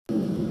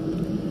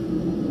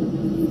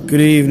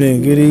Good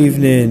evening,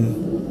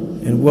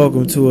 and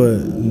welcome to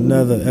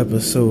another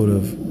episode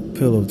of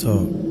Pillow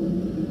Talk.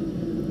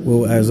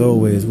 Well, as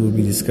always, we'll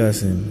be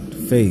discussing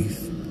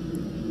faith,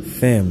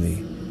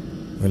 family,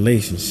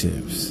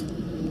 relationships.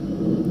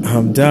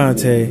 I'm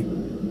Dante,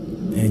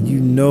 and you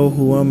know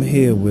who I'm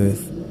here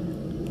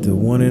with, the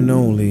one and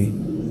only,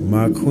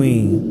 my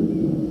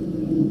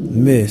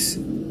queen, Miss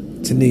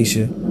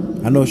Tanisha.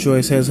 I know she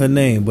always says her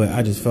name, but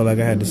I just felt like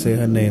I had to say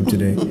her name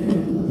today.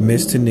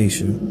 Miss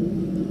Tanisha.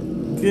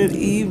 Good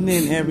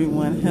evening,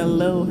 everyone.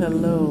 Hello.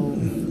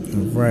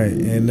 Right,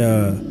 and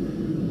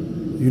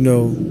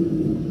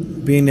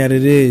being that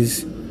it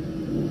is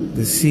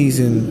the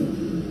season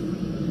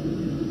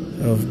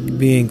of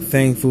being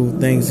thankful,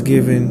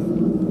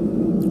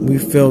 Thanksgiving, we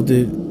felt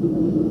it,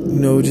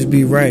 just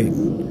be right.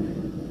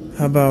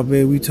 How about,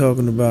 babe, we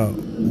talking about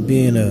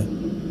being a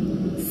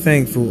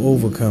thankful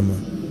overcomer?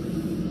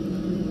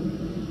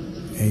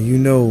 And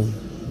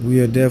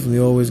we are definitely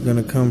always going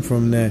to come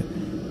from that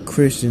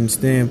Christian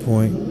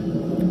standpoint.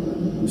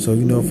 So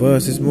for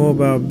us it's more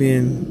about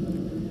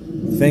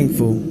being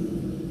thankful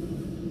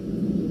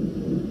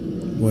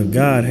what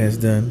God has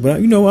done. But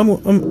I'm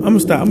gonna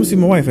stop. I'm gonna see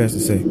what my wife has to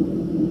say.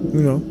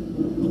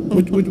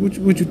 What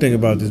you think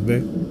about this,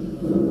 babe?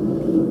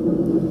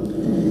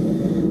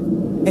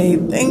 A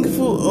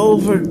thankful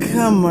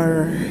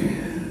overcomer.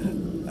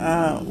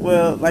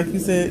 Well, like you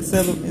said,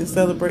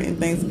 celebrating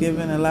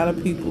Thanksgiving, a lot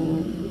of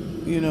people,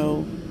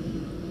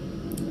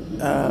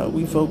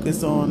 we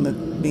focus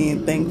on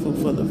being thankful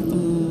for the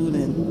food,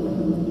 and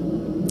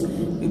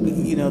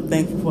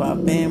thankful for our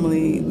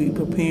family. We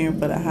preparing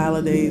for the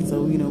holidays,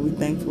 so we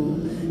thankful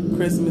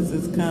Christmas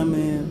is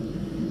coming,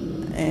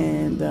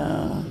 and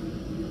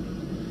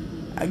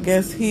I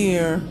guess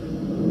here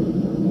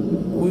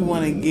we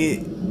want to get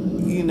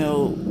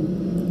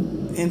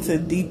into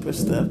deeper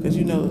stuff, because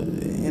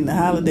in the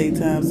holiday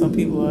time some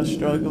people are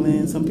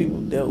struggling, some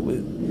people dealt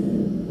with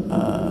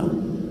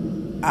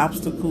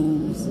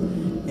obstacles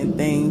and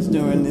things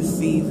during this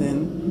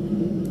season,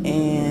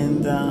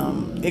 and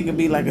it could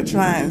be like a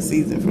trying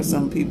season for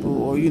some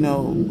people, or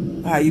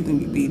how you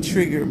can be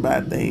triggered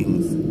by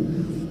things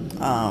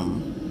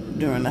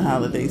during the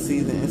holiday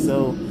season. And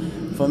so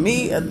for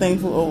me, a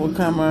thankful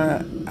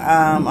overcomer,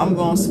 I'm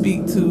going to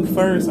speak to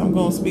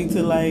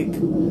like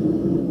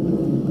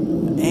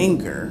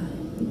anger.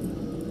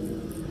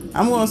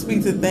 I'm going to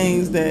speak to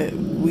things that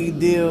we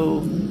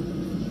deal,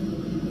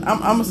 I'm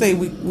gonna say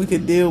we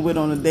could deal with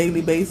on a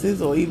daily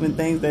basis, or even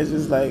things that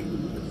just like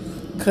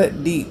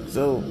cut deep.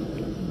 So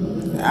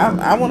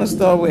I want to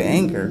start with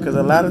anger, because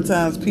a lot of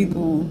times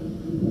people,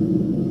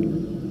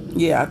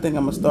 I think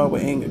I'm gonna start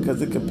with anger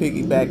because it could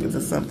piggyback into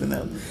something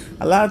else.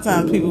 A lot of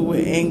times people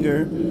with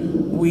anger,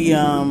 we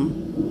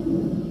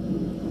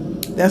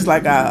that's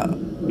like our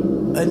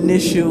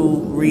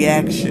initial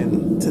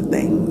reaction to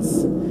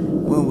things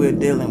when we're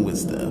dealing with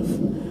stuff.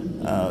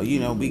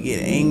 We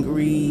get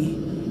angry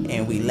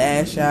and we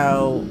lash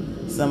out.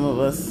 Some of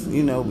us,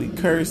 we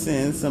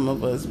cursing. Some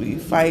of us, we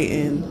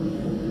fighting.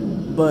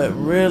 But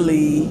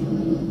really,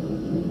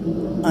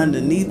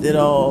 underneath it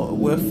all,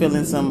 we're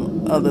feeling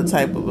some other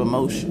type of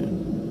emotion.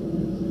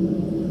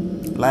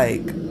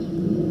 Like,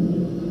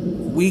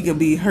 we could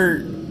be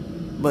hurt,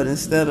 but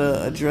instead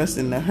of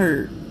addressing the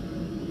hurt,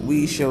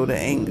 we show the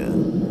anger.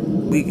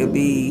 We could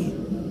be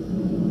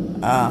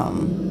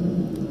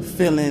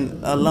feeling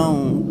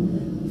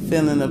alone,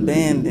 feeling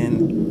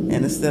abandoned,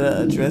 and instead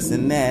of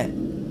addressing that,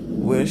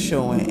 we're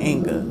showing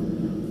anger.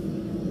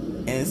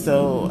 And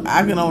so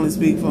I can only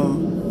speak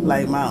from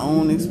like my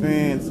own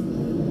experience.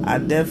 I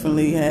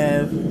definitely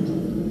have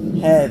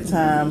had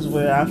times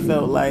where I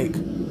felt like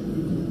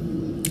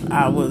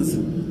I was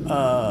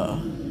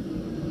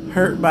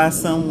hurt by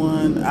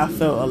someone. I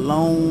felt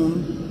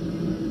alone,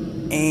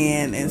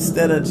 and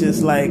instead of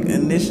just like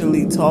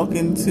initially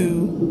talking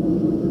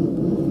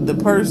to the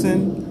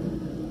person,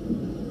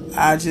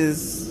 I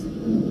just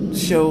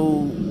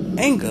showed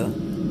anger.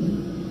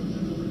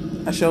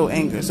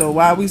 So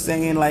why are we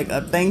saying like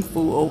a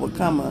thankful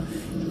overcomer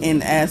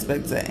in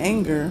aspects of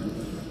anger?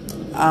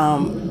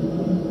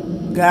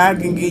 God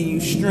can give you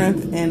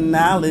strength and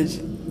knowledge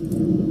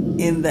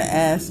in the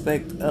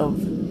aspect of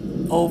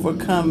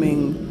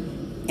overcoming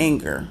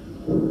anger.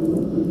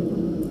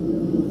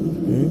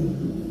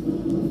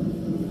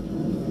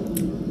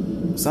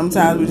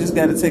 Sometimes we just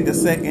got to take a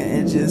second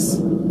and just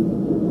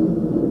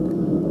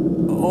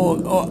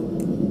or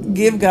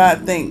give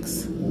God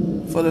thanks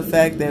for the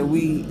fact that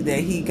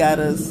He got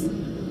us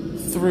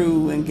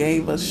through and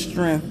gave us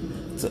strength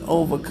to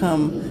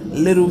overcome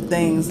little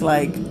things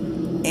like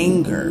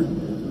anger.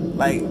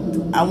 Like,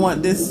 I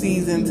want this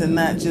season to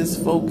not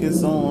just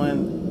focus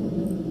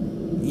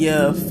on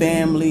your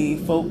family,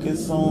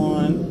 focus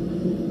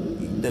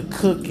on the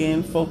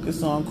cooking,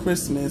 focus on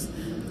Christmas.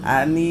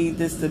 I need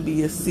this to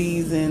be a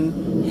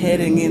season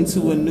heading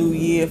into a new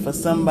year for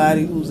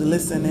somebody who's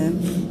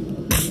listening,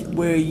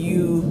 where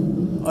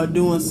you are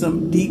doing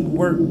some deep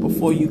work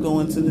before you go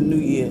into the new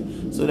year,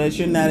 so that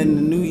you're not in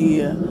the new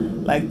year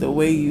like the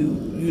way you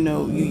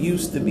you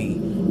used to be,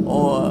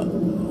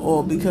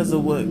 or because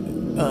of what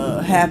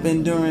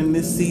happened during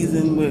this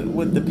season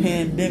with the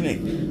pandemic.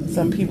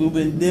 Some people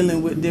been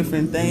dealing with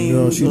different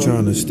things. She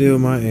trying to steal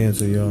my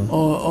answer, y'all.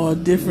 Or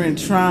different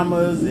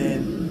traumas,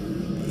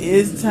 and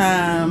it's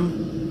time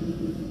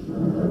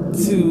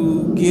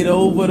to get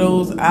over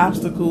those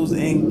obstacles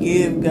and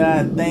give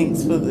God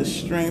thanks for the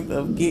strength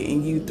of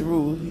getting you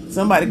through.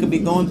 Somebody could be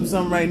going through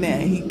something right now,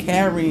 and He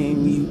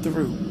carrying you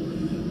through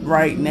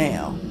right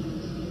now.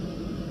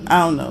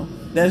 I don't know.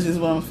 That's just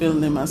what I'm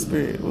feeling in my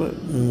spirit. What?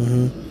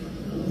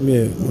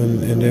 Yeah,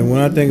 and then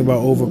when I think about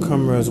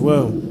overcomer as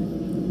well,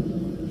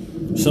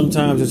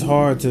 sometimes it's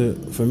hard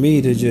for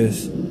me to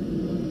just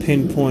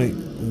pinpoint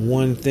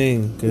one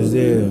thing, because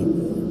there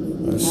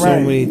are so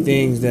many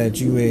things that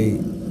you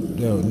may,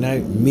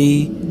 not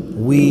me,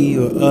 we,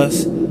 or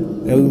us,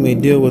 that we may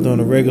deal with on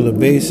a regular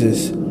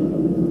basis.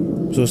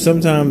 So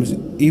sometimes,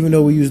 even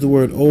though we use the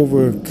word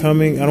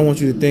overcoming, I don't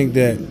want you to think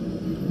that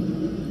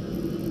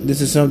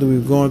this is something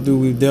we've gone through,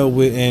 we've dealt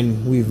with,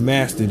 and we've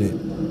mastered it.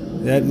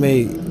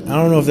 I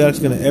don't know if that's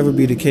going to ever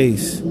be the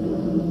case.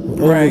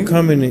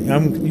 Overcoming,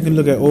 you can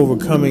look at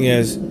overcoming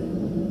as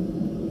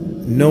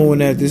knowing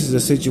that this is a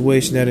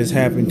situation that has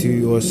happened to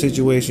you, or a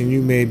situation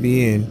you may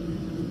be in,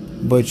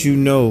 but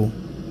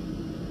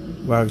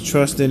by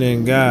trusting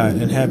in God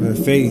and having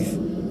faith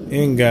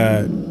in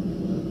God,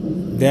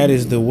 that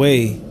is the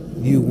way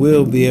you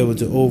will be able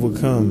to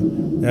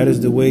overcome. That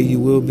is the way you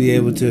will be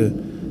able to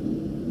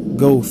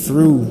go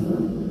through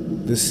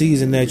the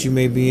season that you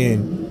may be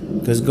in.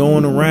 Because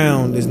going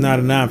around is not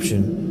an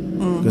option.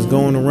 Because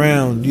going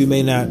around, you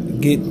may not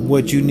get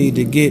what you need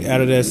to get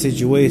out of that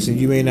situation.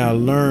 You may not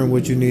learn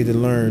what you need to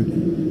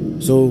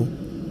learn. So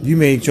you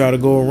may try to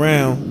go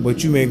around,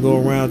 but you may go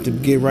around to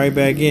get right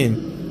back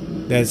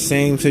in that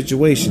same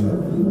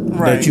situation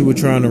that you were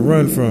trying to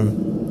run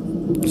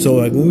from. So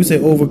like when we say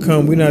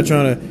overcome, we're not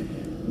trying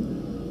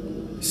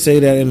to say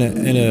that in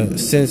a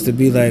sense to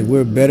be like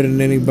we're better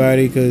than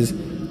anybody, because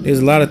there's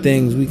a lot of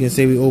things we can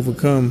say we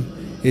overcome.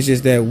 It's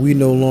just that we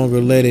no longer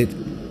let it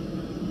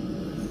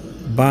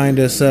bind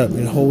us up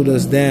and hold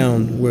us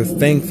down. We're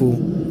thankful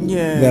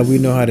that we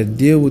know how to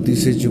deal with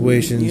these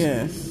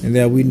situations, and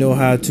that we know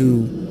how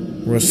to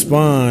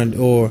respond,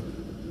 or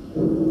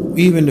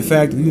even the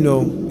fact that,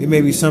 it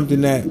may be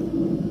something that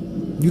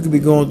you could be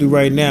going through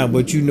right now,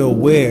 but you know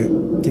where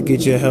to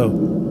get your help.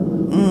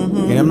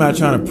 And I'm not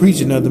trying to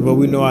preach or nothing, but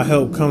we know our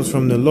help comes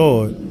from the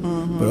Lord.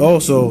 But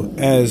also,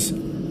 as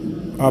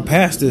our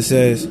pastor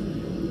says,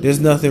 there's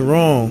nothing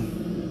wrong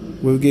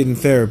with getting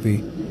therapy,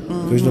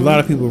 because a lot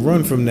of people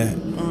run from that.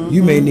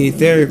 You may need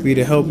therapy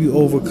to help you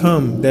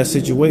overcome that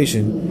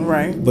situation,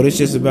 but it's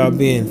just about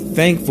being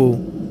thankful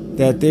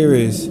that there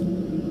is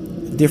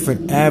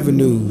different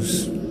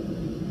avenues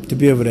to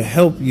be able to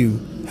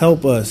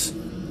help us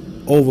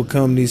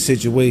overcome these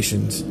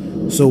situations,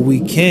 so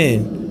we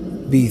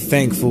can be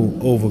thankful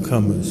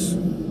overcomers.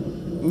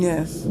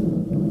 Yes.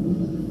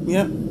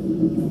 Yep.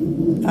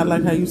 I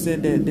like how you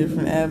said that,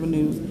 different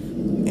avenues,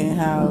 and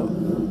how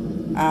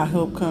our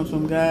help comes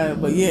from God.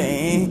 But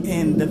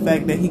and the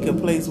fact that He could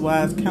place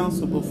wise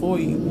counsel before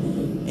you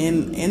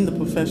in the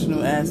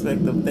professional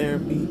aspect of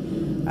therapy.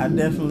 I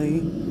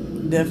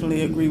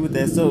definitely agree with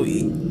that. So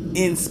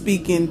in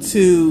speaking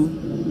to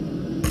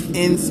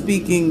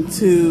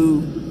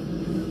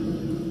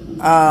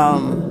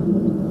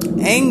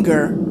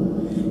anger,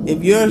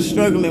 if you're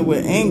struggling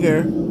with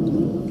anger,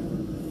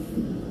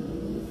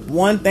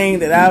 one thing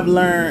that I've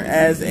learned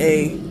as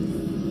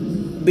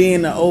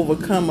being an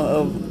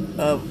overcomer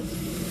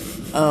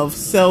of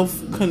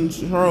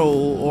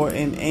self-control or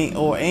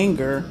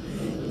anger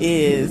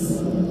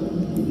is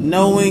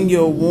knowing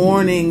your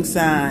warning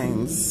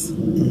signs.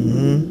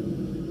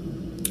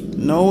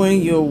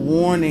 Knowing your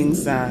warning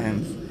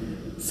signs.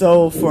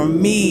 So for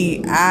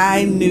me,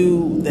 I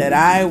knew that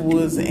I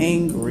was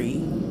angry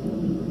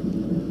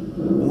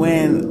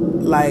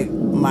when, like,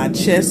 my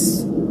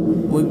chest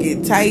would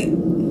get tight.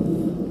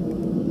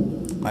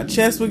 My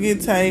chest would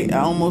get tight. I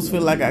almost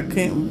feel like I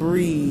couldn't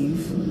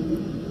breathe.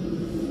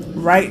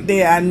 Right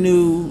there, I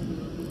knew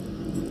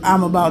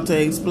I'm about to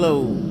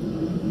explode.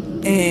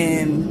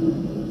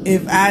 And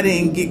if I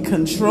didn't get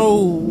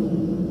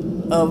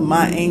control of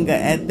my anger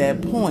at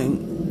that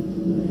point,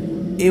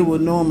 it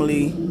would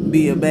normally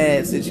be a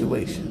bad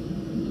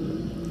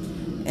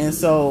situation. And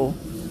so,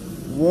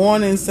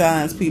 warning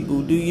signs,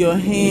 people: do your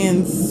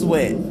hands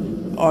sweat?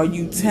 Are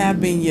you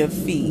tapping your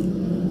feet?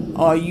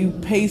 Are you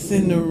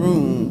pacing the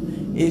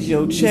room? Is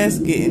your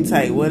chest getting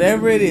tight?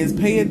 Whatever it is,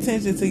 pay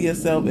attention to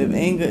yourself. If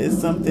anger is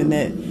something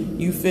that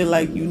you feel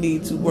like you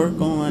need to work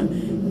on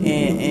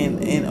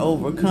and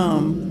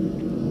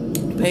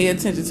overcome, pay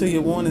attention to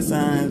your warning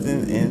signs,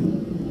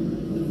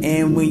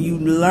 and when you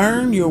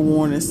learn your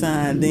warning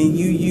sign, then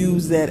you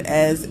use that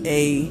as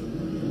a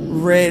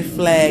red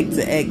flag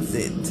to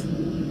exit.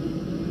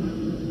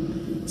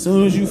 As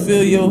soon as you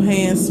feel your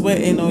hands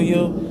sweating or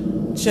your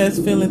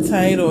chest feeling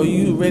tight, or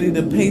you ready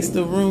to pace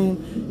the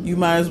room, you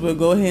might as well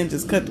go ahead and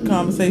just cut the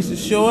conversation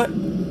short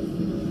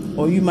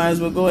Or you might as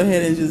well go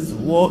ahead and just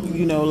walk,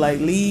 like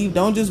leave.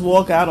 Don't just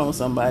walk out on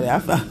somebody. I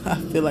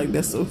feel like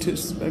that's so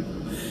disrespectful.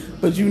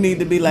 But you need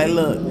to be like,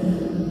 look,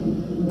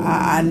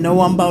 I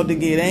know I'm about to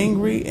get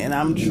angry and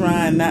I'm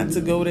trying not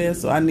to go there,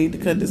 so I need to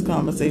cut this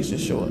conversation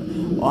short.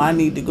 Or I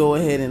need to go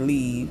ahead and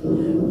leave,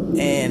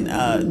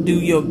 and do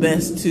your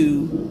best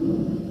to,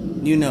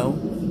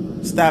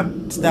 stop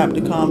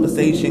the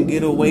conversation,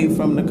 get away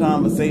from the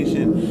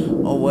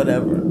conversation or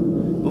whatever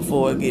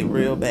before it get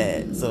real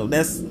bad. So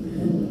that's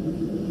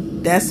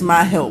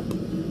my help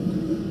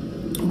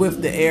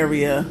with the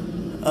area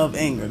of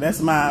anger.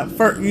 That's my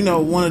first,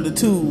 one of the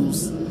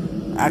tools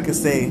I could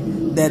say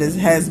that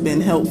has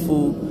been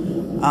helpful,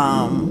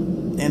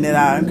 and that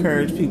I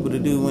encourage people to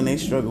do when they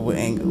struggle with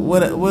anger.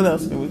 What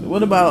else can we do?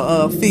 What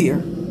about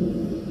fear?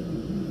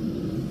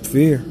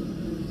 Fear.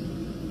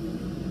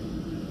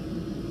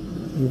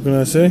 What can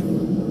I say?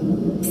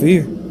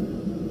 Fear.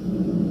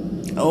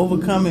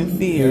 Overcoming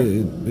fear.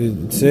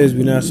 It says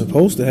we're not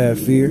supposed to have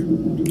fear.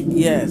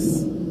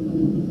 Yes.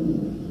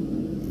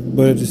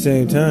 But at the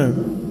same time,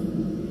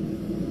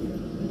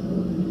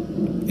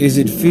 is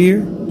it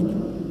fear?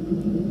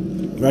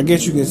 I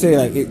guess you can say,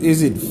 like,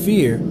 is it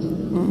fear,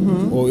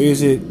 or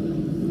is it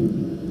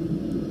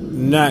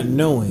not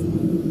knowing?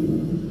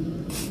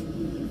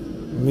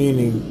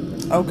 Meaning,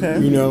 okay,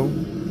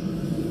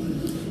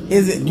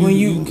 is it when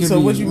you? So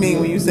what you mean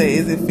when you say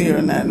is it fear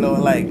or not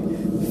knowing? Like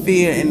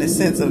fear in the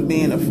sense of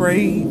being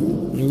afraid?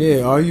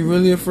 Yeah. Are you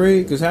really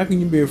afraid? Because how can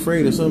you be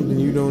afraid of something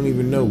you don't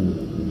even know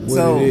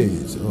what it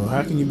is? Or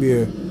how can you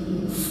be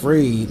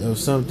afraid of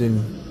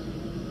something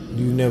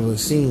you've never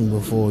seen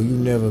before, you've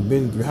never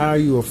been through? How are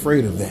you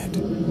afraid of that?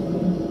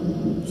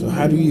 So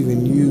how do you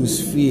even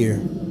use fear?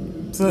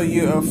 So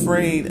you're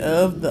afraid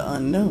of the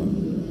unknown.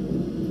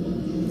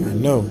 I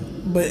know.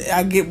 But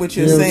I get what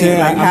you're saying.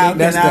 Like, how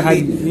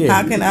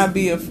can I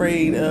be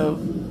afraid of?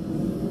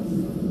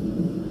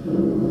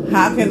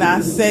 How can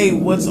I say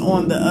what's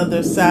on the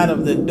other side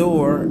of the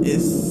door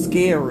is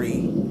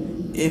scary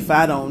if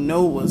I don't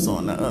know what's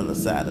on the other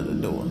side of the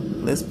door?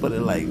 Let's put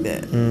it like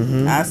that.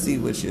 I see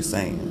what you're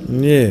saying.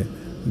 Yeah,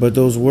 but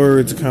those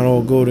words kind of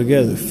all go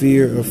together.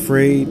 Fear,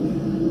 afraid.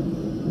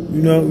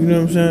 You know what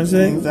I'm trying to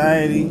say?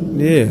 Anxiety.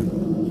 Yeah.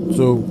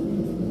 So,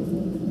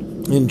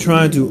 in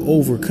trying to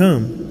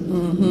overcome,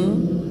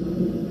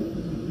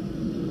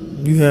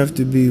 you have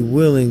to be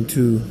willing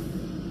to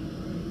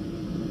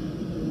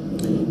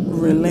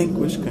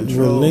relinquish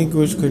control.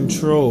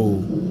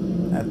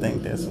 I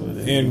think that's what it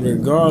is. And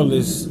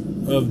regardless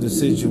of the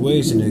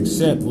situation,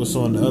 accept what's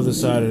on the other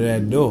side of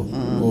that door,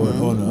 or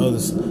on the other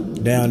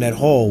down that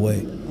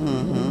hallway.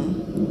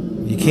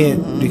 You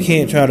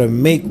can't try to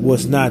make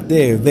what's not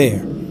there.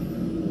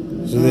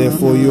 So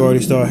therefore, you already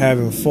start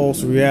having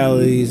false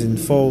realities and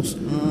false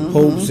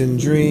hopes and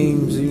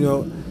dreams.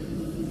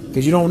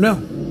 Because you don't know.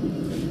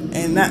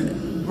 And not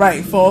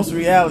right, false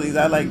realities.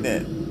 I like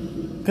that.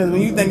 Because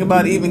when you think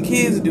about it, even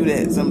kids do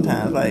that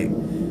sometimes. Like,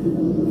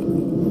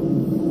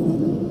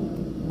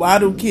 why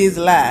do kids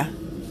lie?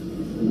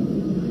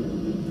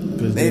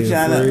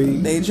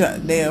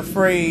 They're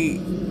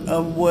afraid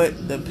of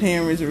what the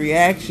parents'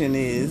 reaction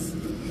is,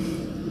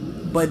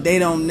 but they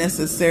don't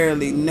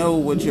necessarily know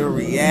what your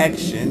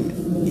reaction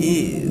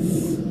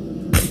is.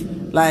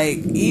 Like,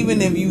 even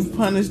if you've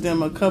punished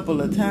them a couple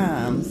of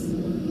times,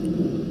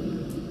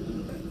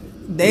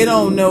 they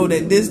don't know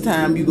that this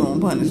time you're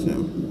gonna punish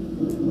them.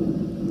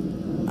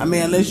 I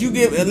mean, unless you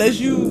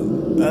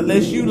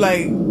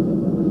like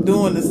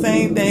doing the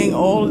same thing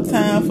all the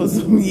time for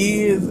some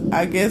years,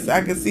 I guess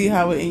I could see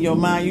how in your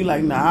mind you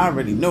like, nah, I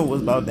already know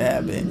what's about to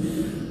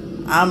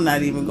happen. I'm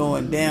not even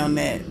going down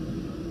that,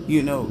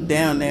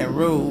 down that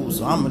road.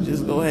 So I'm gonna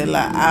just go ahead.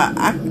 Like,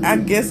 I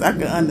guess I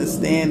could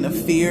understand the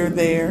fear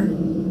there,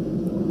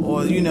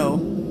 or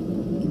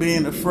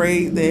being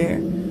afraid there.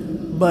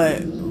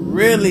 But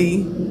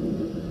really,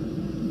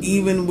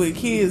 even with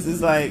kids,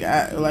 it's like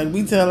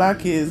we tell our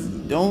kids,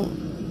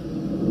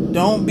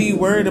 don't be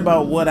worried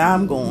about what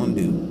I'm going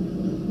to do.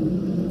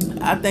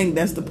 I think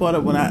that's the part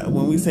of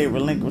when we say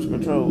relinquish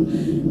control,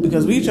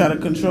 because we try to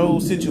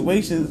control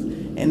situations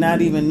and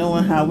not even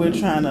knowing how we're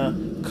trying to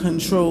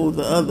control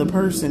the other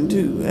person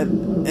too at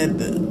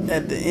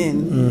the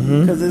end.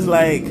 Because it's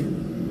like,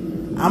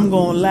 I'm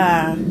gonna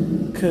lie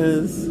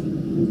because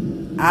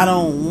I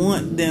don't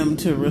want them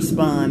to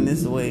respond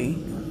this way,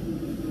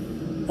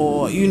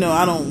 or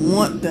I don't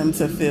want them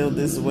to feel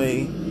this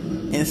way,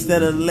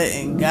 instead of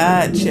letting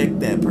God check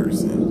that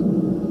person.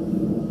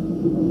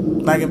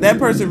 Like, if that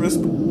person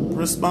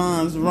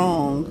responds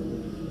wrong,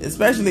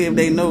 especially if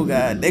they know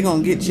God, they're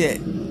gonna get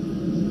checked.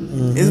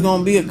 It's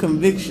gonna be a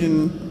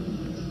conviction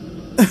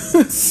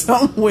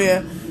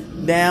somewhere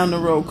down the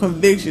road.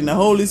 Conviction, the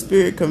Holy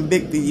Spirit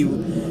convicting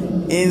you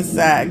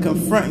inside,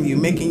 confronting you,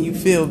 making you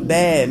feel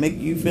bad,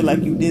 making you feel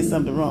like you did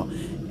something wrong.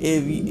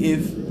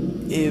 If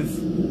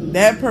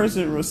that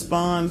person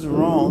responds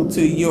wrong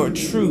to your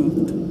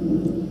truth,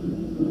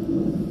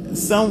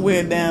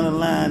 somewhere down the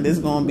line there's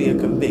gonna be a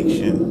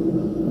conviction.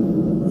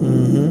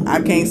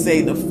 I can't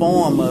say the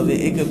form of it.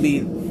 It could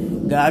be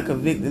God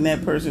convicting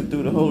that person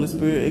through the Holy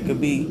Spirit. It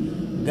could be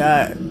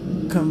God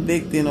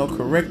convicting or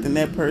correcting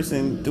that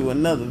person through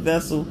another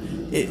vessel.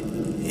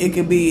 It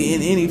could be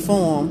in any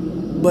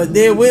form, but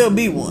there will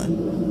be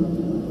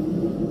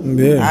one.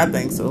 Yeah, I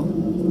think so.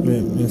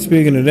 And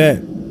speaking of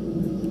that,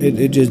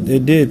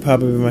 it did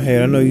pop up in my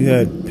head. I know you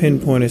had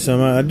pinpointed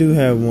something. I do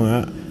have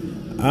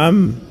one.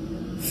 I'm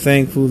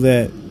thankful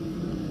that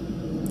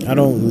I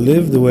don't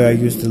live the way I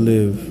used to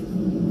live.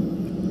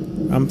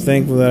 I'm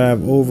thankful that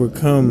I've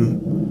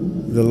overcome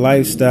the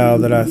lifestyle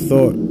that I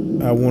thought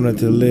I wanted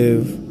to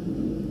live.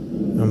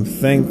 I'm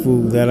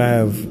thankful that I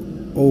have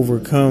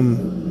overcome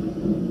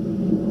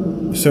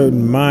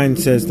certain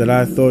mindsets that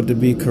I thought to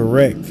be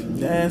correct.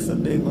 That's a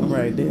big one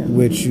right there.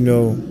 Which,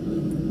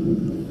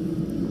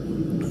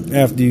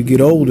 after you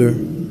get older,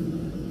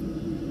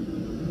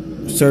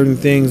 certain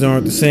things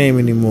aren't the same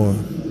anymore.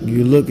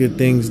 You look at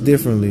things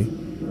differently.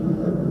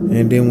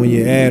 And then when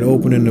you add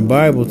opening the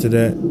Bible to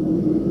that,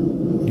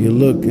 you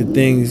look at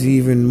things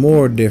even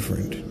more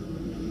different.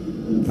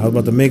 I was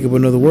about to make up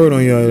another word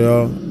on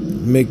y'all.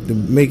 Make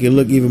it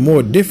look even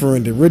more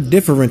differently.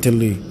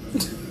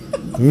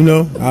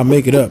 I'll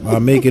make it up.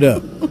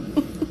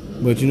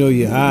 But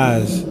your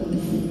eyes,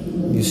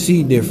 you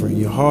see different.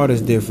 Your heart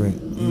is different.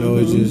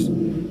 It's just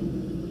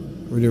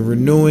the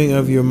renewing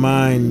of your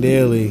mind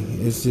daily.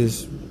 It's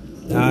just,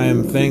 I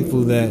am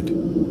thankful that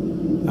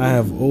I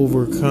have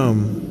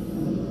overcome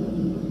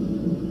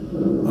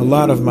a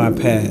lot of my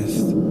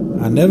past.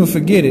 I never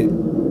forget it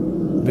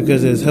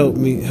because it's helped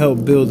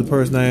build the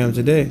person I am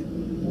today.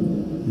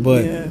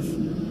 But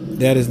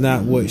that is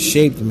not what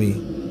shaped me.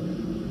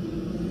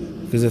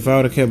 Because if I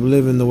would have kept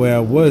living the way I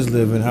was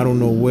living, I don't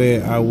know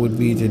where I would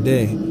be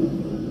today.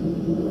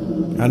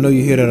 I know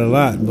you hear that a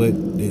lot, but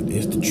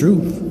it's the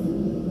truth.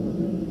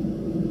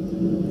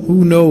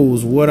 Who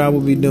knows what I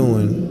would be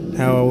doing,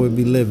 how I would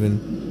be living,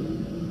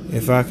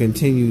 if I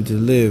continued to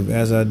live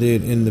as I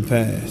did in the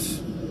past.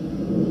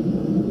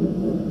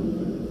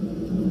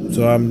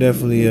 So I'm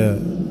definitely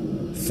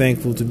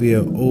thankful to be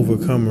an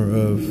overcomer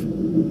of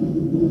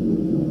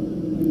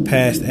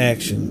past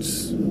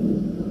actions.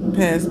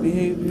 Past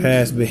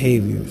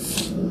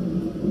behaviors.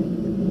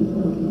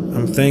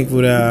 I'm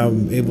thankful that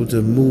I'm able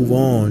to move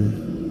on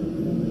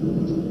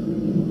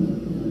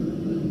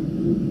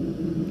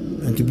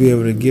and to be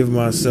able to give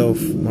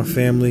myself, my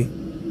family,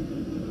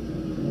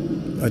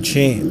 a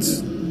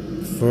chance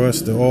for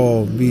us to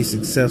all be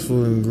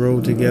successful and grow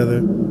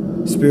together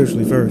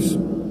spiritually first.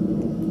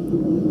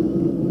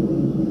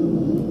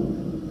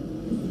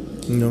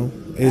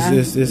 It's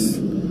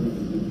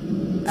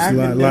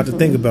a lot to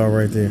think about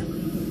right there.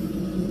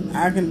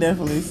 I can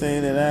definitely say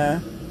that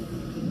I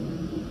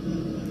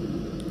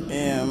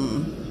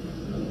am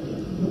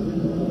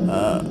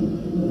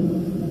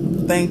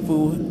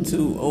thankful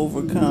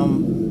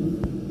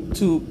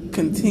to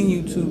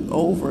continue to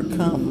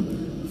overcome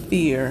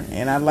fear.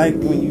 And I like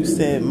when you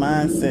said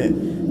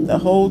mindset. The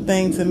whole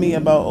thing to me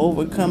about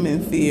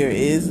overcoming fear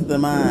is the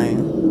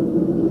mind.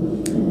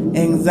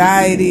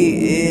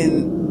 Anxiety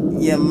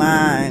in your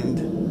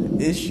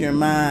mind. It's your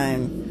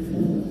mind.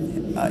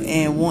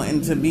 And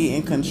wanting to be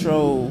in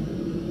control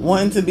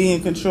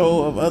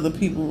of other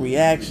people's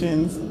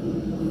reactions,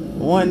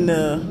 wanting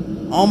to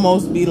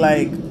almost be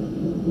like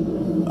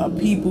a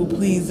people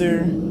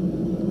pleaser,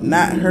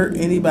 not hurt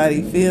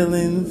anybody's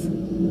feelings.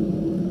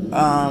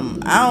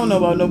 I don't know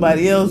about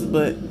nobody else,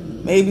 but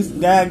maybe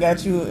God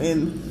got you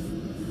in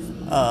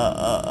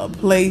a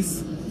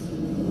place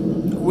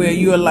where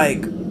you're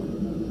like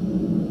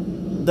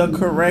the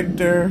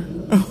corrector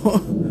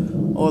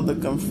or the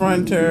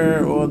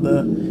confronter, or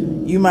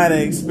you might have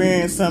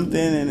experienced something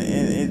and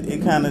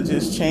it kind of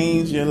just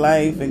changed your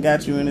life and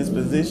got you in this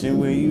position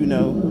where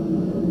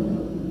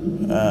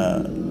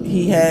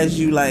he has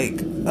you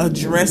like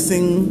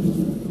addressing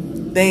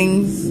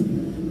things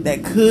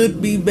that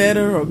could be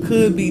better or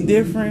could be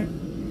different.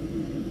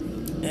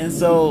 And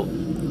so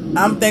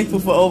I'm thankful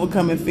for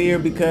overcoming fear,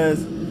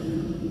 because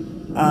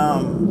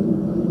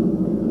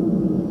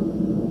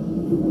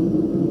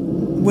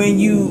when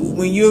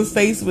you're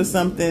faced with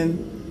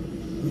something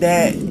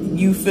that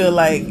you feel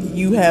like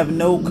you have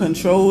no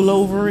control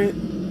over it,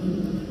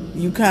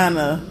 you kind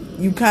of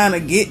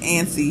get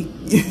antsy.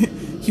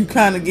 You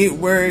kind of get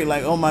worried,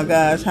 like, oh my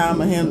gosh, how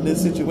am I handle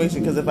this situation?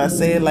 Because if I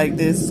say it like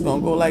this, it's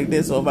gonna go like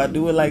this, or if I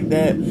do it like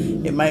that,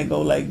 it might go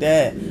like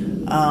that.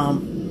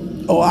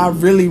 Or I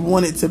really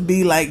want it to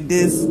be like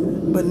this,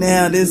 but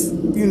now this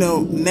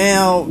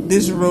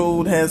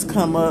road has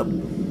come up.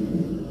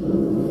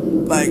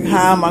 Like,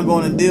 how am I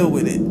going to deal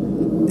with it?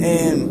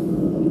 And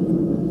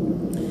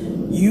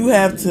you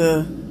have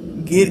to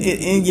get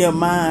it in your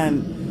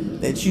mind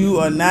that you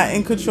are not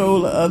in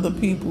control of other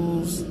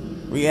people's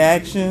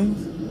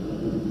reactions.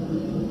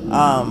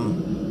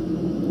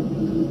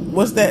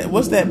 What's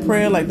that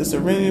prayer, like the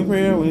serenity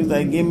prayer, when he's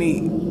like, give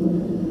me,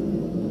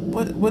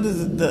 what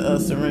does the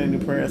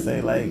serenity prayer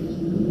say? Like,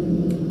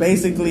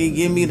 basically,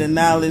 give me the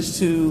knowledge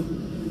to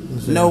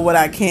know what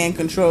I can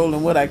control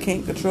and what I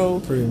can't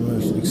control. Pretty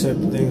much,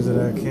 accept the things that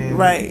I can.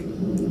 Right.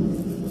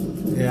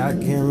 Yeah, I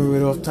can't remember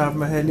it off the top of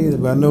my head either,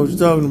 but I know what you're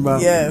talking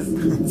about. Yes.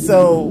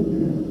 So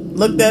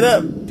look that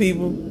up,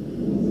 people.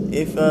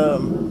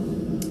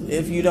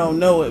 If you don't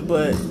know it,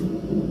 but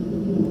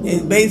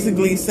it's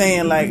basically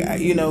saying like,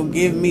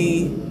 give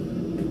me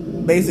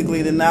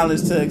basically the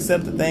knowledge to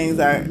accept the things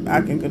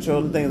I can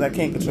control, the things I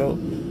can't control.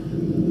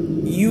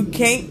 You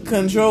can't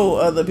control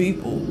other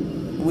people.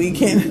 We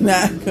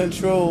cannot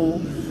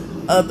control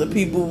other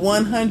people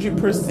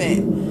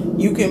 100%.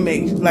 You can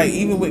make, like,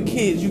 even with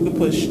kids, you can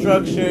put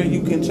structure,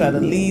 you can try to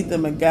lead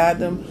them and guide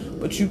them,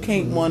 but you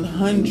can't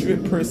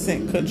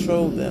 100%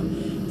 control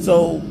them.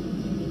 So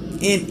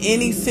in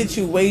any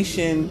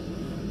situation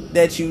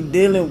that you're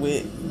dealing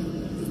with,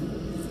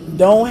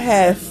 don't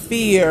have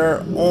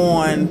fear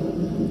on,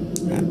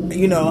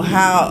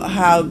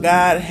 how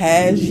God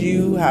has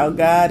you, how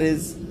God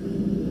has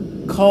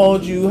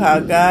called you, how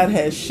God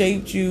has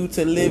shaped you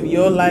to live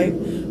your life.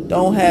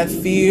 Don't have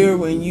fear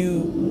when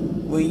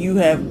you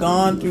have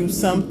gone through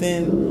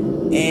something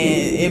and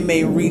it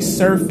may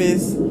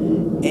resurface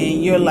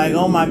and you're like,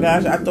 oh my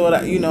gosh, I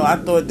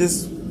thought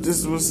this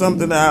was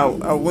something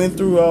that I went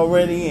through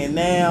already, and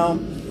now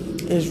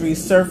it's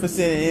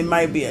resurfacing, and it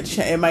might be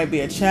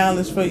a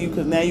challenge for you,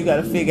 because now you got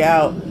to figure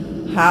out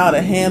how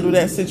to handle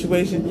that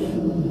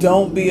situation.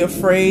 Don't be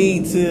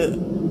afraid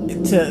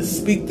to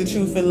speak the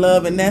truth in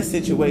love in that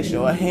situation,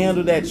 or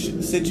handle that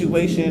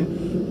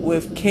situation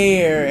with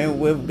care and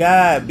with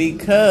God,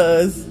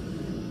 because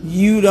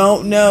you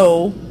don't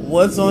know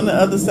what's on the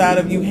other side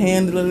of you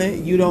handling it.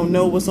 You don't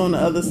know what's on the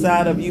other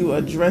side of you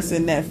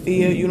addressing that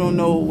fear. You don't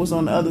know what's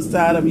on the other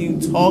side of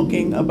you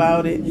talking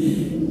about it.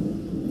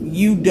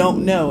 You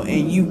don't know,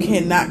 and you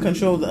cannot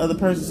control the other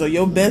person. So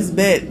your best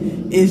bet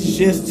is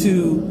just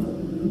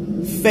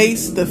to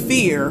face the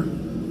fear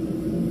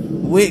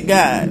with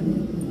God.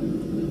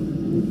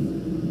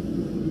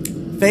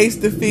 Face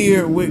the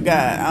fear with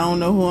God. I don't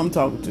know who I'm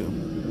talking to.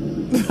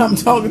 I'm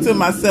talking to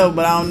myself,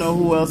 but I don't know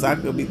who else I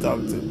could be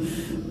talking to.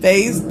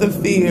 Face the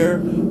fear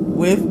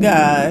with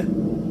God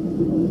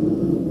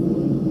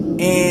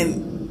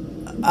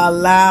and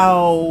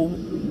allow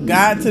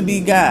God to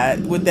be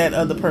God with that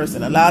other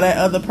person. Allow that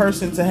other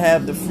person to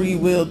have the free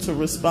will to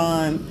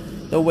respond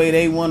the way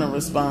they want to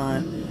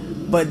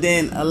respond, but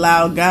then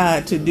allow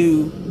God to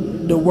do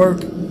the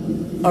work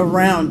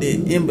around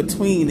it, in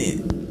between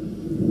it.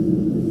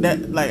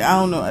 That, like, I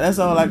don't know. That's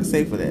all I can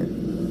say for that.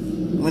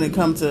 When it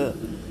comes to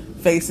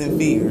facing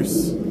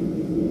fears,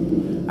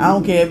 I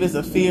don't care if it's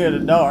a fear of the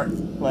dark.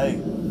 Like,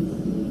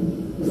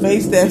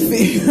 face that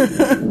fear.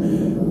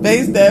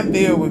 Face that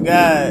fear with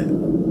God.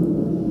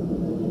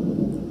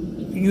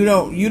 You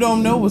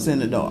don't know what's in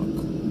the dark.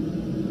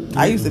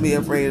 I used to be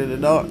afraid of the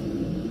dark.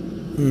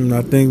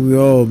 I think we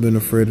all been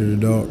afraid of the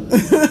dark.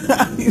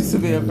 I used to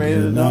be afraid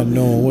of the dark. Not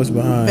knowing what's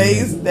behind.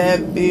 Face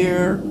that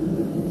fear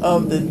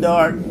of the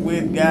dark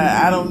with God.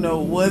 I don't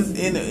know what's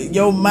in it.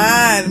 Your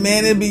mind,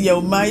 man. It'd be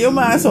your mind. Your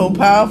mind's so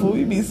powerful.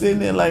 You be sitting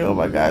there like, oh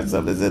my God,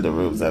 something's in the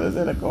room, something's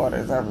in the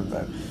corner,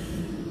 something.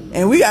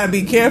 And we gotta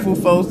be careful,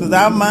 folks, because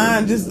our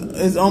mind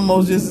is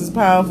almost just as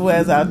powerful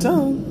as our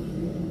tongue.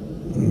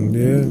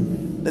 Yeah.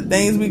 The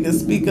things we can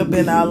speak up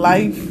in our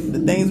life, the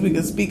things we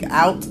can speak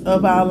out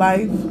of our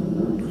life,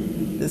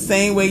 the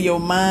same way your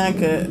mind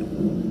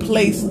could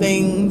place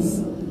things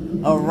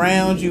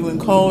around you and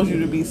cause you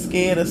to be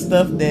scared of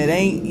stuff that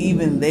ain't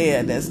even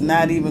there, that's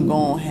not even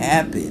gonna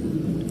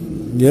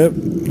happen. Yep.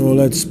 All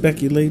that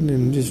speculating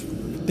and just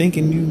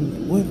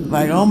thinking what?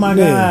 Like, oh my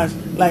gosh.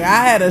 Like,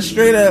 I had a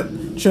straight up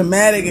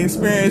traumatic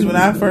experience when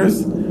I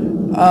first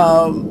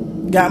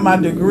got my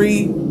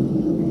degree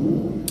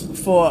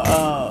for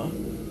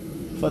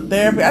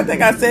therapy. I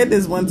think I said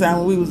this one time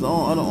when we was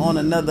on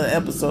another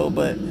episode,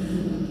 but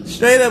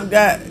straight up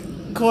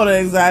caught an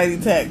anxiety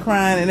attack,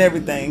 crying and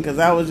everything, because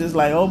I was just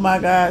like, oh my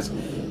gosh,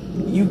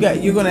 you're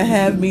gonna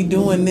have me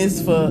doing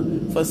this for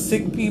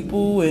sick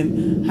people,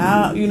 and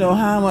how I'm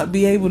gonna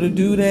be able to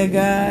do that,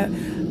 God?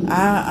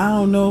 I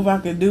don't know if I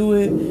could do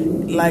it.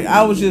 Like,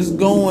 I was just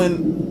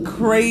going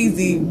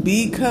crazy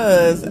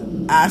because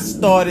I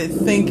started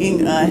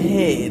thinking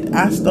ahead.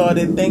 I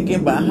started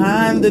thinking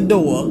behind the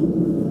door.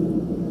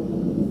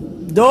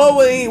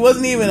 Doorway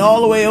wasn't even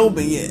all the way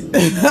open yet.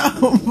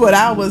 But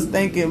I was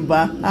thinking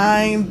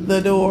behind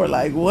the door,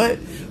 like, what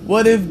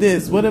if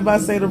this? What if I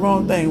say the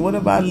wrong thing? What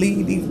if I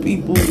lead these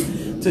people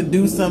to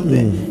do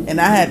something?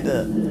 And I had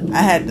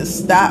to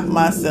stop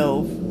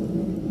myself.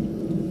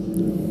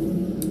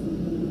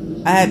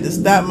 I had to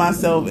stop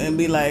myself and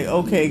be like,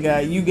 okay,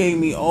 God, you gave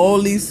me all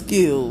these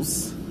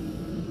skills.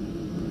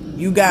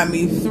 You got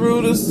me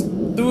through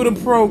the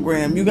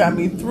program. You got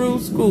me through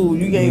school.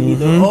 You gave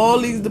me all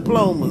these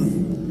diplomas.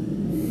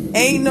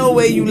 Ain't no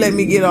way you let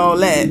me get all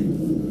that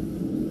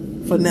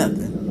for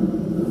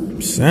nothing.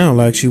 Sound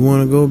like she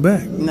want to go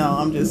back. No,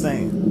 I'm just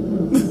saying.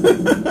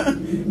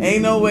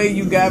 Ain't no way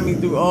you got me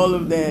through all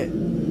of that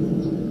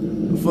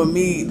for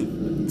me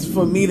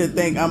to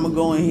think I'm gonna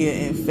go in here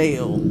and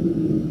fail.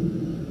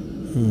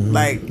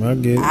 Like, I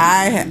get it.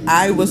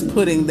 I was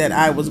putting that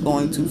I was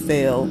going to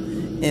fail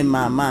in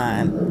my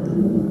mind.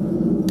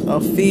 A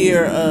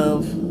fear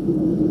of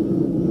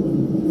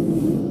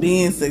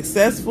being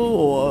successful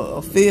or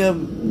a fear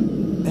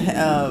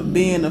of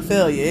being a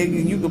failure.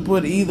 You could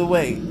put it either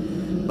way.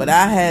 But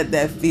I had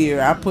that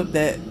fear. I put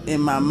that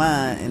in my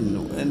mind,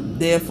 and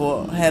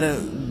therefore had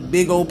a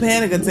big old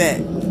panic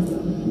attack.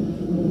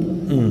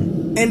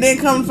 And then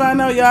come to find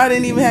out, y'all, I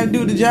didn't even have to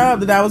do the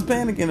job that I was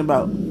panicking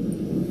about.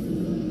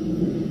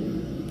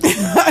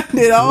 I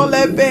did all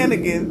that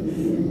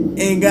panicking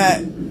and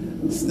got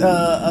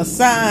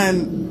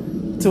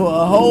assigned to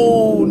a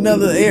whole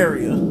nother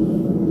area.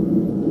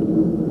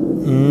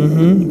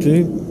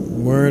 See,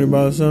 worried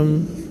about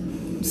something.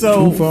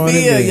 So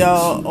fear,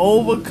 y'all,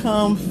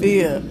 overcome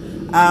fear.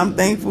 I'm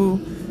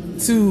thankful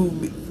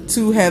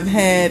to have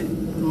had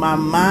my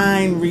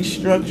mind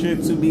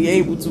restructured to be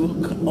able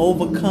to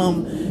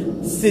overcome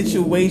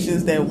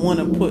situations that want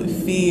to put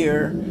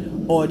fear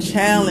or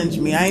challenge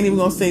me. I ain't even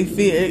gonna say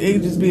fear.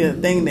 It just be a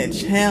thing that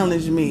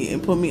challenged me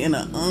and put me in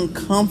an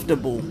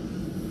uncomfortable.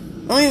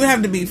 I don't even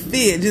have to be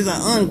fear, just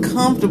an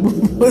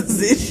uncomfortable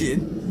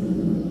position.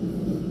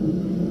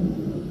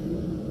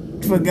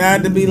 For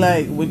God to be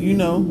like, well, you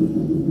know,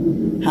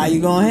 how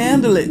you gonna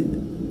handle it?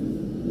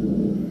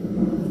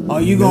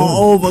 Are you gonna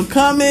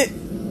overcome it,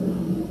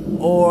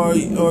 or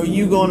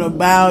you gonna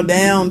bow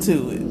down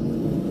to it?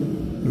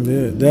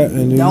 Yeah, that.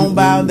 And don't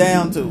bow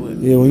down to it.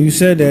 Yeah, when you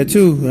said that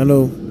too, I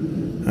know.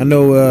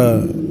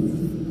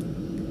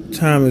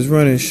 Time is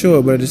running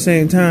short, but at the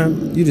same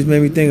time, you just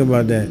made me think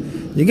about that.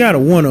 You gotta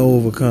want to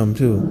overcome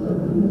too,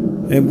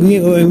 and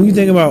when you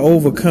think about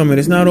overcoming,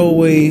 it's not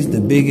always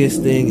the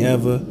biggest thing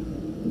ever.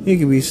 It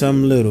could be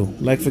something little,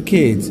 like for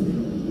kids.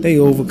 They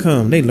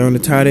overcome. They learn to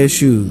tie their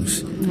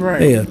shoes. Right.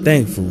 They are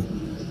thankful.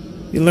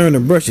 You learn to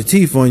brush your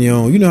teeth on your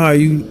own. You know how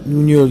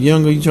when you're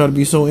younger, you try to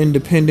be so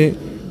independent.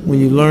 When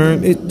you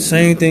learn, it's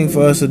same thing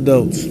for us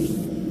adults.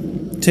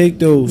 Take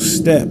those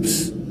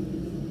steps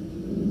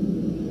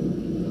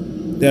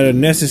that are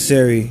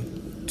necessary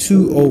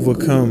to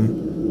overcome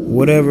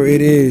whatever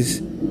it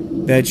is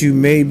that you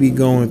may be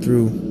going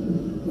through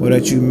or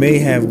that you may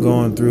have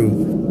gone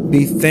through.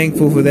 Be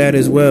thankful for that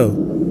as well.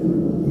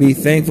 Be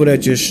thankful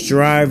that you're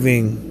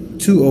striving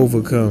to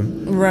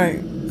overcome. Right.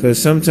 Because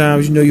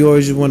sometimes, you know, you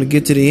always just want to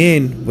get to the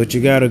end, but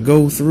you got to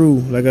go through,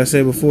 like I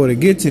said before, to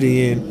get to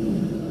the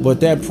end.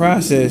 But that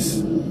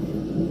process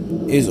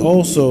is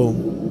also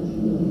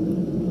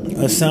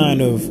a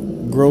sign of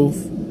growth,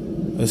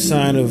 a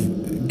sign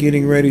of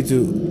getting ready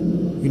to,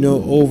 you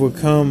know,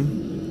 overcome,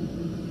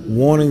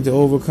 wanting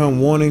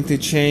to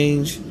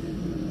change.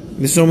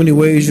 There's so many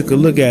ways you could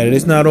look at it.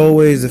 It's not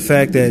always the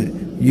fact that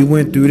you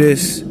went through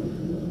this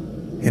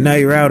and now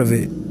you're out of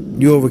it.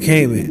 You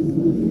overcame it.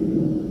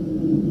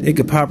 It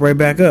could pop right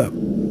back up.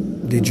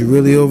 Did you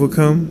really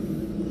overcome?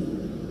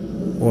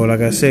 Or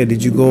like I said,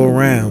 did you go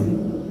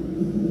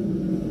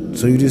around?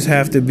 So you just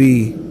have to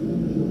be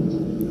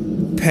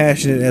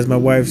passionate, as my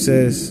wife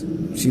says.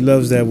 She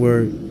loves that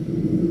word.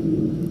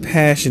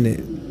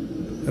 Passionate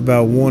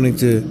about wanting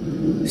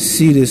to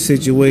see the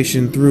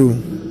situation through.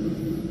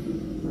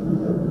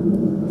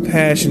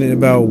 Passionate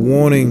about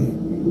wanting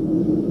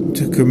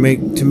to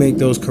make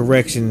those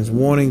corrections,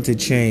 wanting to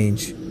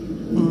change,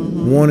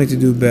 wanting to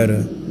do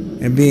better,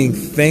 and being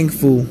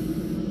thankful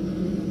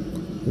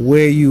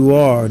where you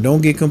are.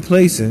 Don't get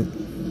complacent,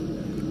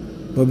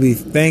 but be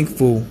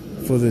thankful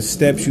for the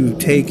steps you've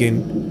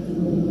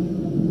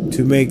taken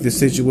to make the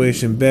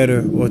situation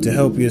better or to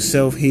help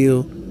yourself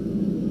heal,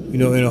 you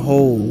know, in a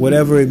whole,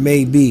 whatever it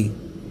may be.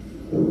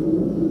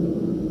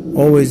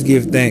 Always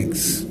give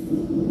thanks.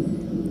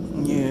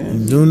 Yeah.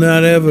 Do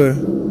not ever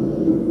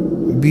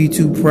be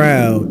too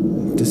proud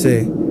to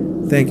say,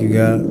 thank you,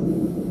 God.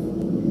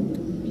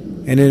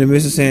 And in the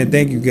midst of saying,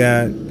 thank you,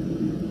 God,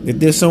 if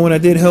there's someone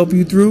that did help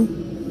you through,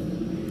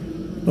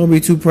 don't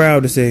be too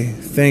proud to say,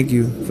 thank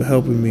you for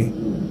helping me,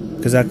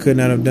 because I could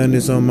not have done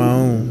this on my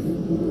own.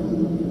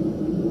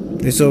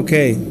 It's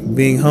okay,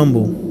 being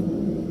humble.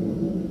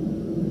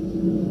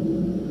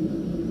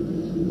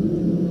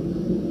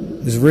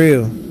 It's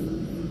real.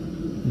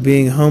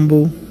 Being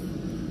humble,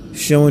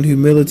 showing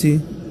humility.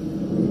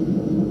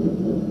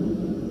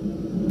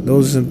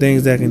 Those are some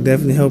things that can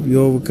definitely help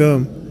you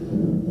overcome.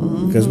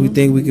 Because we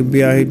think we can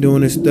be out here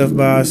doing this stuff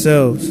by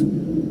ourselves.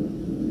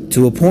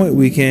 To a point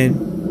we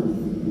can.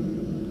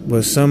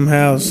 But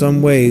somehow,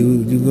 some way,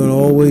 you're going to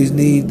always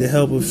need the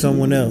help of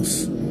someone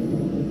else.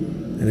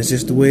 And it's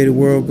just the way the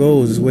world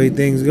goes. It's the way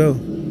things go.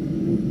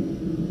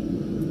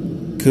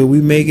 Could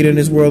we make it in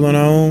this world on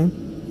our own?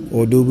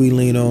 Or do we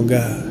lean on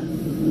God?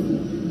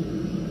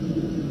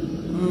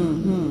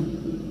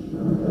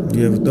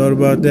 You ever thought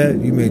about that?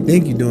 You may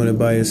think you're doing it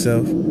by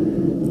yourself.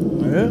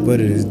 Well, but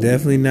it is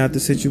definitely not the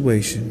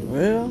situation.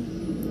 Well.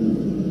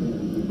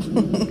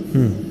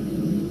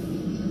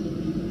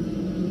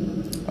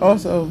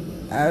 Also,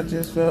 I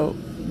just felt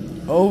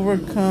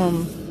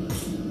overcome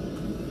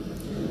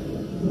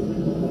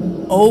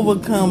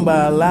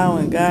by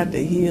allowing God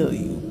to heal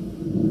you.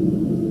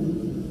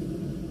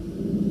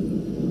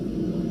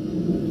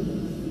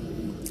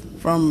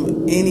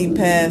 From any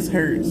past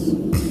hurts.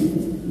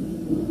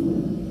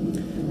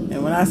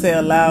 And when I say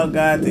allow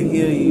God to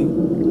heal you,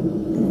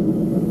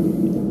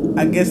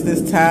 I guess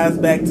this ties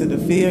back to the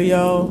fear,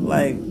 y'all.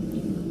 Like,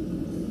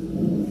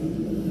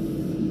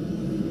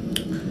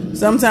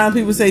 sometimes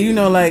people say,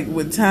 like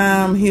with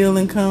time,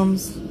 healing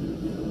comes.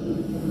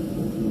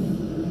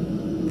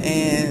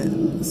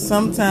 And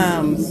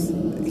sometimes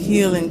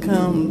healing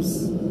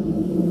comes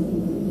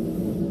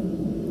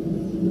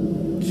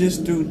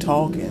just through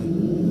talking.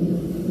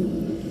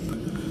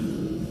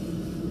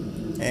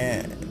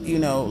 And,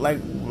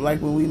 like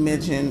when we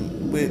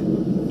mentioned with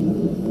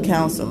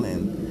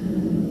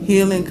counseling,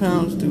 healing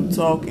comes through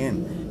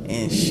talking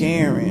and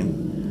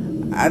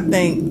sharing. I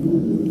think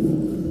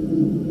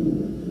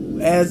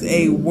as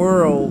a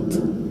world,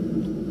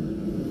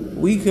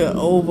 we could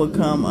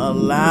overcome a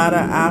lot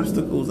of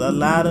obstacles, a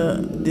lot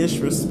of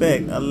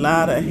disrespect, a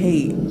lot of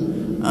hate,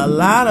 a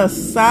lot of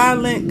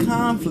silent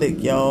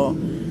conflict, y'all.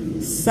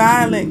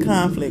 Silent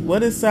conflict.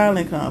 What is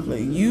silent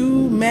conflict?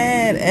 You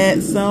mad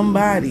at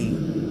somebody,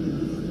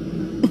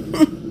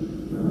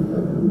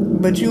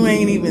 but you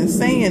ain't even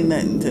saying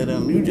nothing to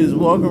them. You just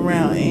walk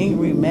around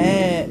angry,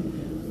 mad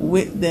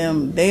with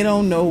them. They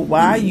don't know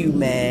why you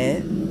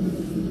mad.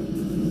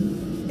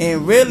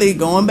 And really,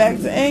 going back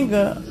to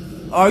anger,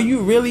 are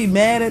you really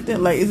mad at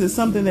them? Like, is it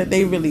something that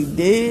they really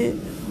did?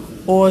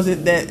 Or is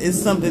it that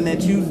it's something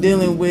that you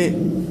dealing with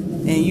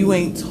and you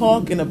ain't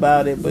talking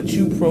about it, but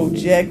you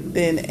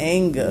projecting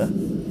anger?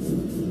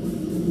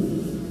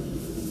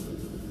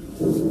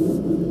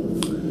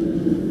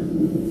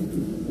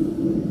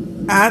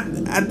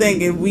 I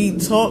think if we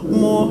talk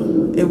more,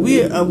 if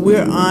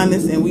we're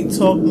honest and we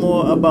talk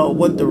more about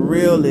what the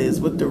real is,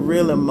 what the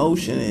real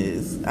emotion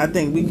is, I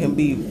think we can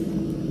be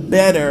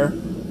better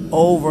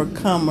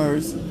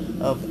overcomers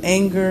of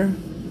anger,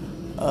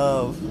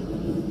 of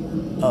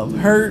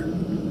hurt,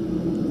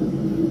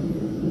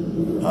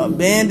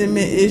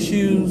 abandonment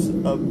issues,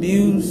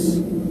 abuse,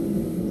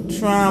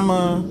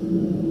 trauma,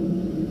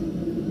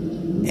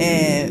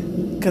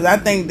 and because I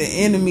think the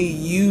enemy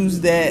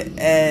used that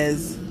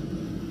as,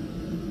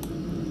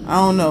 I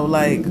don't know,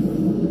 like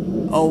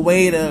a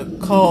way to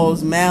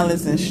cause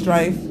malice and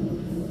strife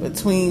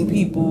between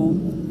people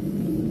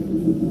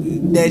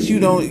that you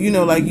don't,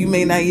 like you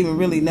may not even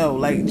really know,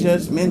 like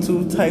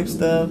judgmental type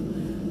stuff.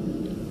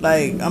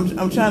 Like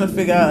I'm trying to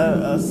figure out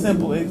a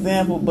simple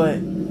example, but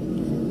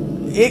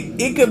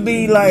it could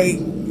be like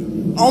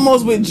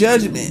almost with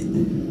judgment.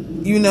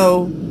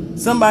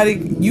 Somebody,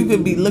 you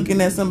could be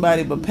looking at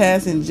somebody but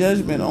passing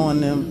judgment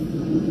on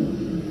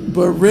them,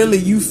 but really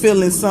you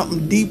feeling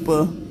something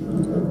deeper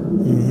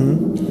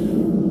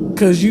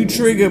because you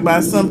triggered by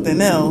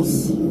something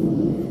else,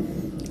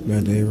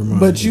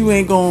 but you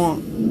ain't gonna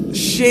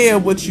share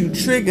what you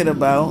triggered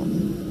about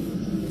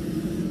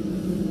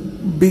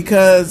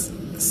because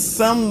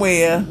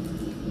somewhere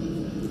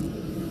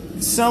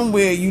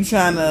you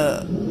trying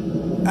to,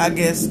 I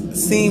guess,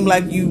 seem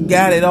like you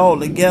got it all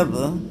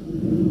together,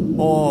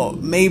 or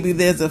maybe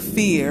there's a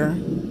fear,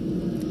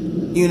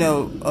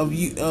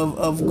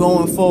 of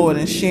going forward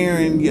and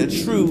sharing your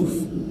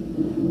truth.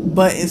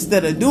 But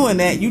instead of doing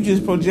that, you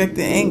just projected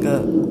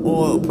anger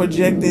or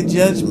projected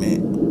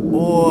judgment,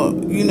 or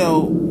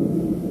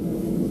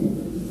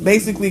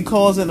basically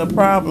causing a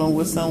problem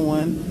with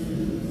someone,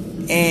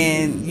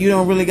 and you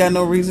don't really got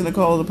no reason to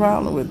cause a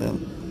problem with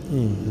them.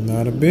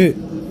 Not a bit.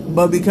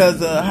 But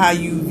because of how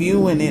you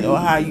viewing it or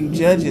how you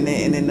judging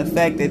it, and then the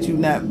fact that you're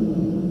not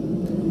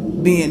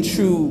being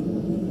true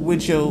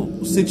with your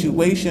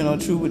situation or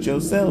true with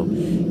yourself,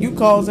 you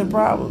causing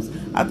problems.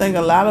 I think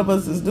a lot of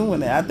us is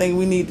doing that. I think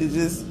we need to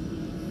just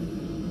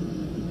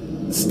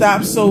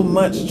stop so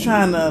much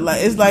trying to,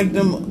 like, it's like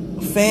them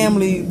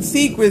family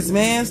secrets,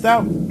 man.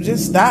 Stop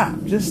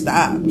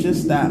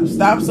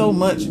so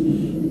much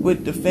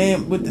with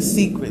the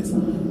secrets.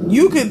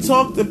 You can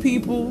talk to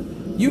people,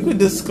 you can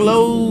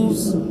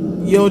disclose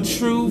your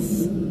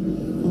truth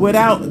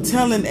without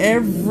telling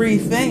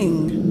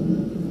everything.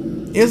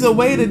 There's a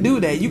way to do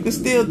that. You can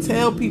still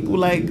tell people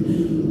like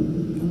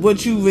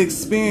what you've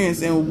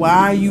experienced and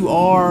why you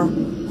are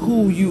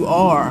who you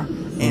are,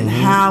 and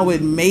how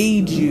it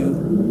made you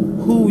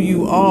who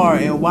you are,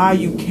 and why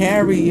you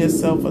carry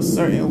yourself a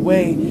certain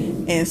way,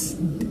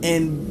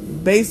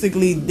 and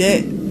basically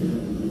that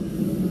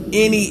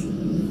any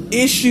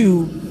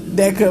issue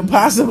that could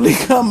possibly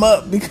come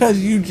up because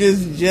you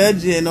just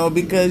judging or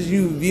because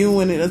you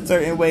viewing it a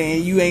certain way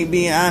and you ain't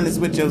being honest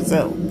with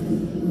yourself.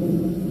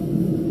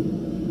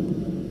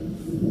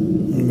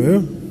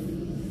 Yeah.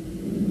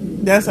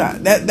 That's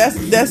I'm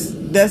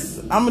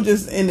gonna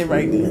just end it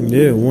right there.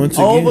 Yeah, once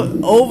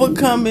again.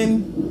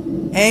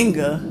 Overcoming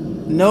anger.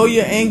 Know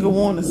your anger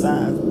warning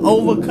signs.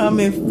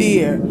 Overcoming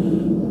fear.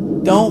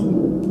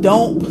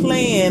 Don't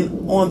plan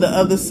on the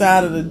other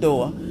side of the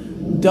door.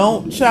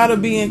 Don't try to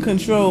be in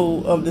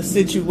control of the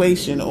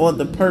situation or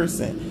the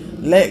person.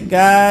 Let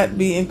God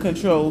be in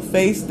control.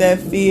 Face that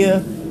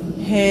fear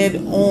head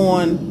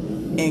on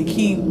and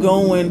keep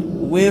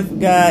going with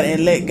God,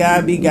 and let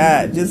God be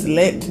God. Just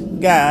let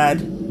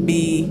God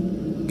be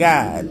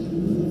God.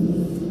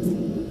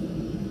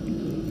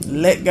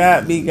 Let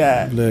God be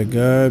God. Let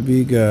God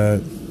be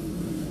God.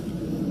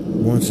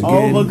 Once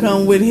again,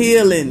 overcome with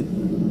healing.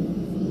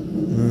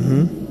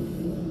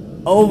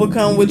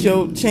 Overcome with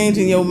your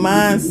changing your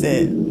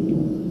mindset.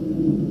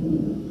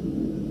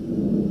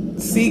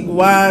 Seek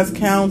wise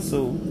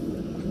counsel.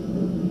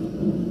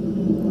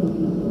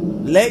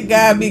 Let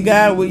God be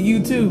God with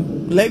you too.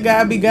 Let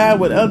God be God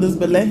with others,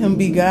 but let him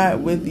be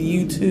God with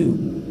you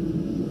too.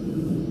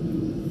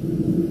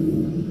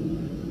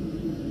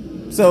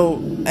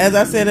 So, as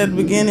I said at the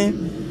beginning,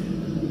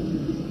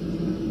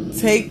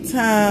 take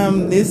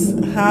time this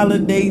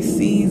holiday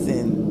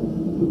season.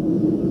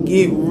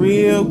 Get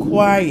real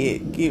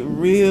quiet. Get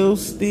real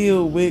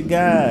still with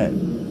God.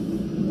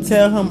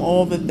 Tell him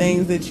all the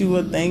things that you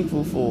are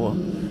thankful for.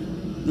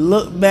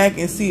 Look back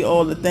and see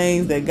all the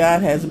things that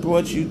God has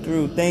brought you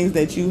through. Things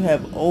that you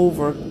have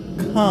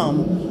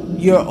overcome.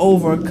 You're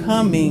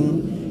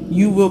overcoming.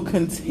 You will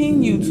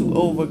continue to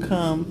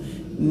overcome,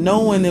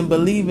 knowing and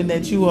believing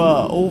that you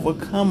are an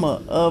overcomer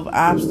of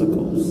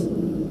obstacles.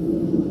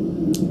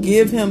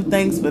 Give him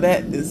thanks for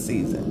that this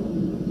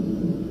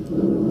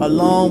season,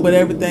 along with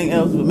everything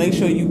else. But make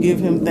sure you give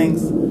him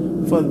thanks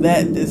for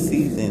that this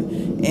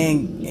season,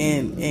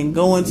 and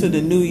go into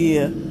the new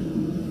year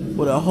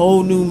with a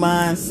whole new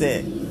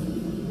mindset,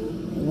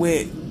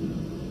 with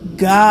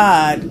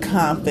God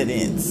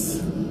confidence,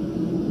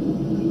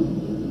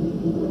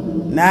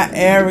 not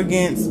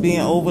arrogance, being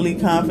overly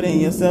confident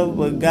in yourself,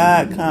 but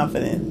God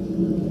confident,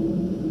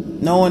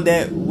 knowing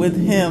that with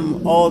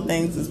him all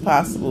things is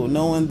possible,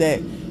 knowing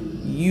that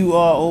you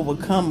are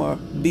overcomer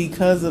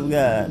because of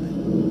God.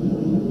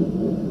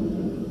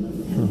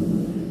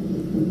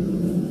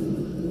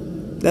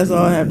 That's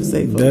all I have to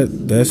say, folks.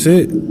 That's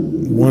it.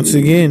 Once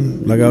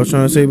again, like I was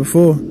trying to say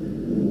before,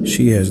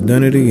 she has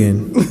done it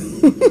again.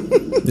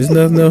 There's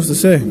nothing else to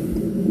say.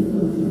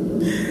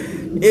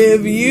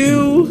 If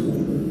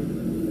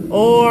you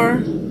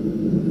or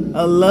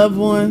a loved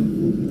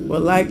one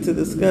would like to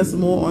discuss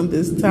more on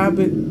this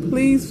topic,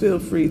 please feel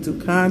free to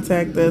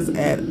contact us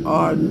at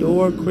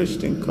Ardor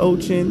Christian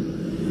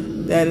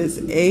Coaching. That is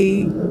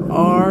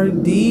ARDOR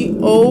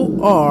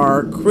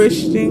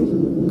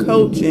Christian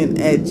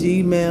Coaching at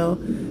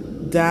gmail.com.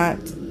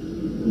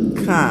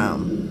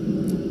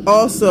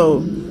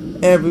 Also,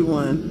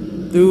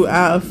 everyone, through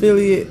our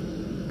affiliate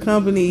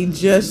company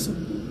Just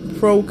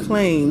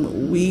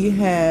Proclaim, we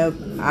have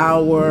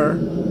our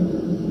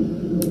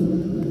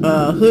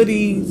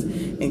hoodies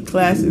and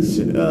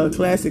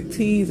classic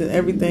tees and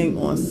everything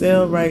on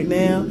sale right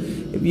now.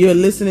 If you're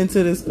listening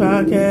to this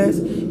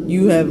podcast,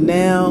 you have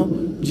now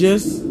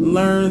just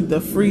learned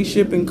the free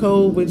shipping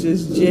code, which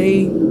is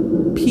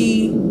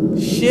JP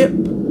Ship.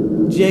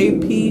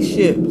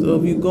 So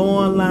if you go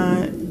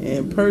online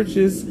and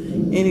purchase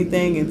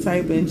anything and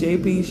type in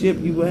JP Ship,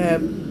 you will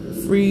have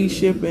free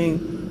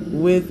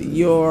shipping with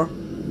your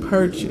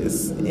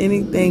purchase.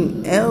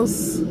 Anything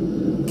else,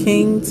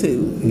 King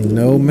 2?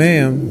 No,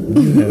 ma'am.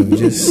 You have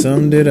just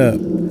summed it up.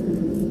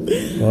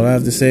 All I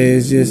have to say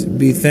is just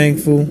be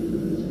thankful.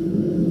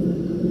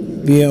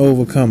 Be an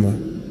overcomer.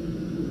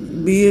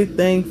 Be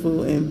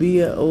thankful and be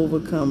an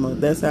overcomer.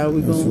 That's how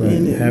we're going to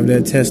end it. Have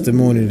that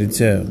testimony to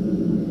tell.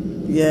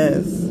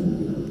 Yes.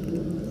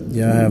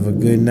 Y'all have a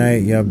good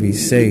night. Y'all be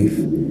safe.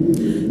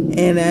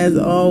 And as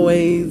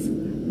always,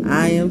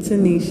 I am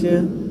Tanisha.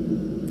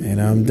 And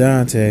I'm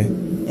Dante.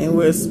 And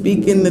we're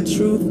speaking the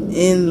truth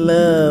in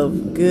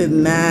love. Good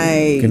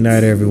night. Good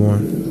night,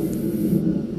 everyone.